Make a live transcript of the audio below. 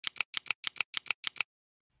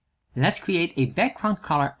Let's create a background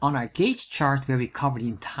color on our gauge chart where we cover the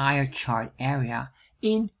entire chart area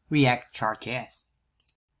in React Chartjs.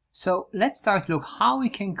 So let's start to look how we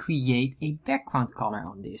can create a background color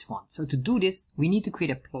on this one. So to do this, we need to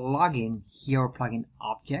create a plugin here, or plugin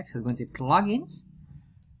object. So we're going to say plugins,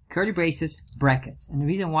 curly braces, brackets. And the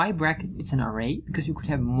reason why brackets, it's an array, because you could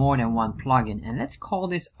have more than one plugin. And let's call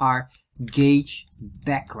this our gauge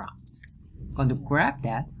background. I'm going to grab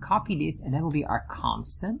that, copy this, and that will be our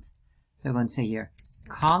constant. So I'm going to say here,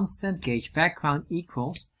 constant gauge background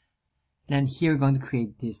equals, and then here we're going to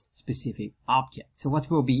create this specific object. So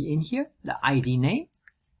what will be in here? The ID name.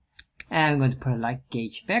 And I'm going to put it like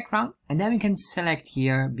gauge background. And then we can select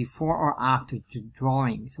here before or after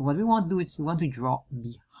drawing. So what we want to do is we want to draw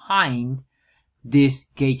behind this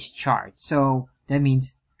gauge chart. So that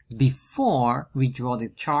means before we draw the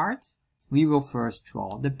chart, we will first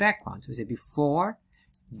draw the background. So we say before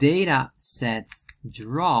data sets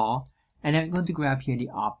draw, and then we're going to grab here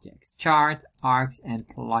the objects, chart, arcs, and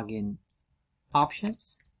plugin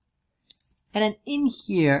options. And then in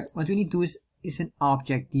here, what we need to do is an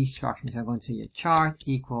object destruction. So I'm going to say a chart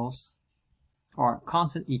equals, or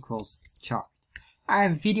constant equals chart. I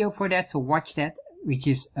have a video for that, so watch that, which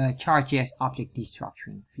is a Chartjs object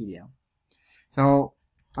destruction video. So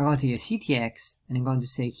I'm going to say a CTX, and I'm going to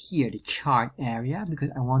say here the chart area,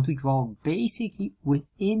 because I want to draw basically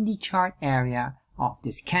within the chart area of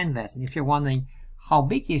this canvas. And if you're wondering how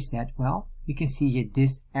big is that, well, you can see here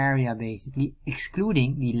this area basically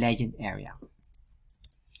excluding the legend area.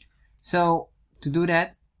 So to do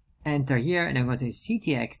that, enter here, and I'm going to say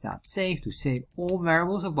ctx.save to save all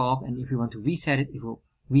variables above, and if you want to reset it, it will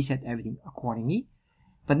reset everything accordingly.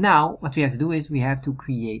 But now what we have to do is we have to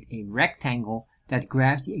create a rectangle that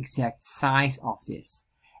grabs the exact size of this.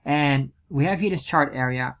 And we have here this chart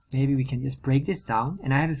area. Maybe we can just break this down.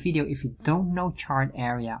 And I have a video, if you don't know chart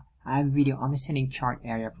area, I have a video understanding chart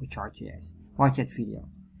area for Chartjs. Watch that video.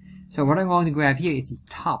 So what I'm going to grab here is the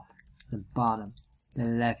top, the bottom, the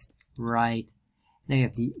left, right. Then you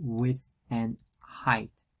have the width and height.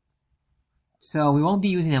 So we won't be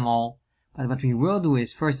using them all, but what we will do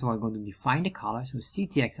is, first of all, we're going to define the color. So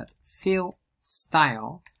ctx.fill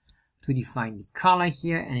style to define the color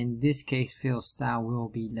here, and in this case fill style will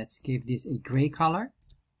be, let's give this a gray color.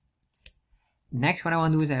 Next, what I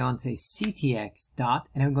want to do is I want to say ctx dot,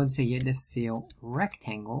 and I'm going to say here the fill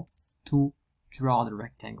rectangle to draw the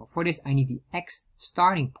rectangle. For this I need the x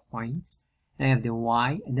starting point, and I have the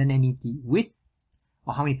y, and then I need the width,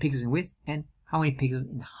 or how many pixels in width and how many pixels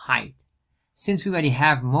in height. Since we already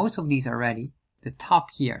have most of these already, the top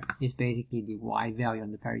here is basically the y value on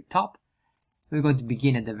the very top. We're going to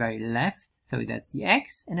begin at the very left, so that's the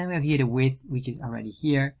x, and then we have here the width, which is already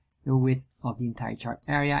here, the width of the entire chart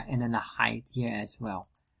area, and then the height here as well.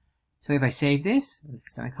 So if I save this,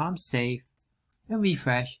 let's semicolon save, and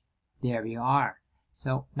refresh, there we are.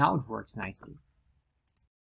 So now it works nicely.